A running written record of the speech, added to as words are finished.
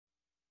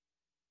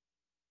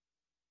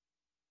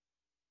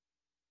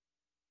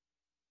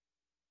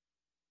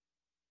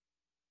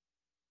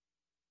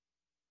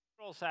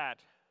All set.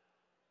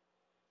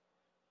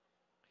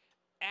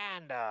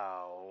 And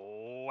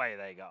away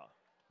they go.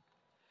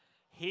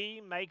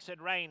 He Makes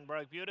It Rain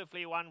broke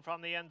beautifully, one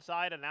from the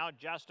inside, and now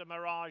Just a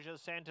Mirage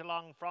is sent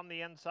along from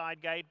the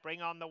inside gate.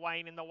 Bring on the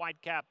Wayne in the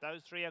white cap.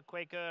 Those three are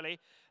quick early.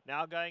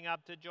 Now going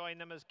up to join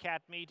them is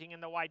Cat Meeting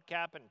in the white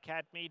cap, and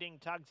Cat Meeting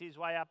tugs his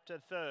way up to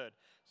third.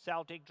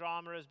 Celtic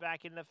Drama is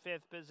back in the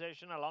fifth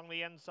position. Along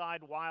the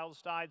inside,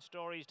 Wildstide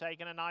Story's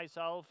taken a nice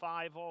hole,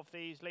 5 off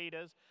these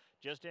leaders.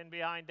 Just in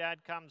behind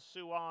that comes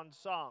Suan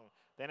Song.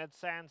 Then it's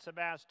San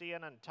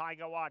Sebastian and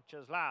Tiger Watch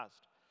as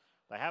last.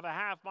 They have a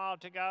half mile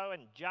to go,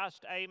 and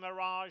Just a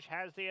Mirage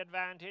has the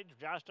advantage.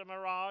 Just a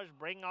Mirage,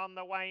 Bring on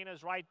the Wayne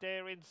is right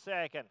there in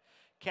second.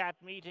 Cat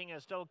Meeting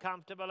is still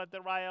comfortable at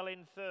the rail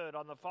in third.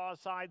 On the far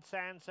side,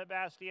 San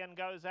Sebastian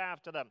goes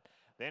after them.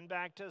 Then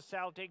back to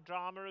Celtic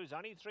Drama, who's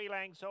only 3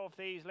 lengths off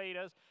these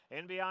leaders.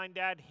 In behind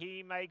that,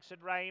 He Makes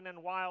It Rain and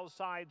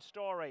Wildside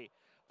Story.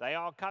 They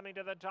are coming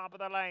to the top of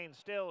the lane.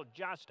 Still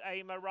Just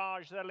a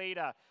Mirage the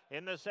leader.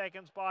 In the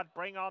second spot,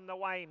 Bring on the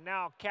Wayne.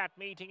 Now Cat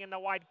Meeting in the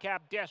white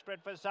cap,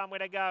 desperate for somewhere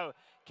to go.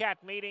 Cat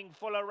Meeting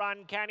full of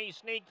run. Can he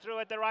sneak through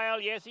at the rail?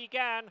 Yes, he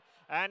can.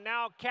 And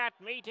now Cat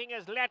Meeting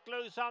is let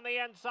loose on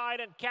the inside,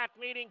 and Cat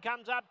Meeting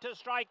comes up to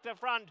strike the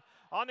front.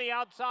 On the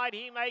outside,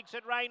 He Makes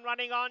It Rain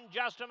running on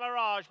Just a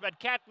Mirage, but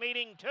Cat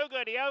Meeting too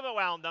good. He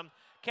overwhelmed them.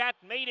 Cat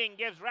Meeting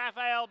gives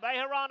Rafael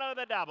Bejarano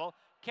the double.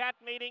 Cat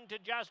Meeting to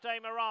Just a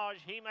Mirage.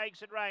 He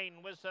Makes It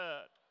Rain was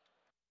third.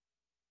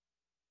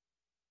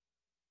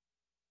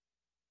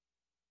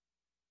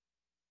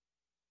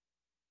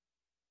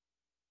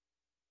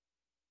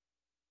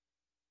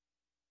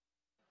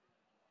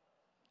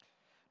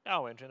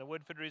 Now entering the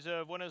Woodford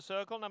Reserve Winner's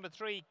Circle, number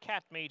 3,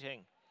 Cat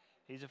Meeting.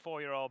 He's a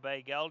 4-year-old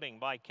bay gelding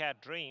by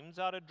Cat Dreams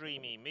out of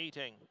Dreamy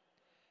Meeting.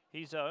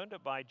 He's owned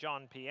by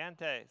John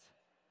Piantes.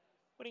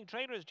 Winning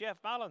trainer is Jeff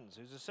Mullins,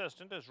 whose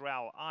assistant is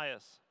Raul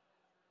Ayas.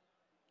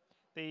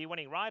 The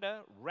winning rider,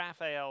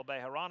 Rafael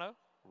Bejarano.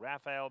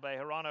 Rafael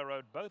Bejarano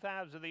rode both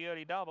halves of the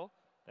early double.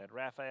 That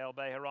Rafael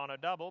Bejarano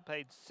double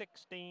paid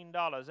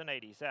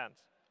 $16.80.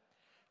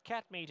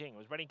 Cat Meeting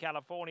was bred in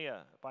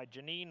California by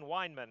Janine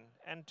Weinman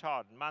and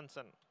Todd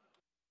Munson.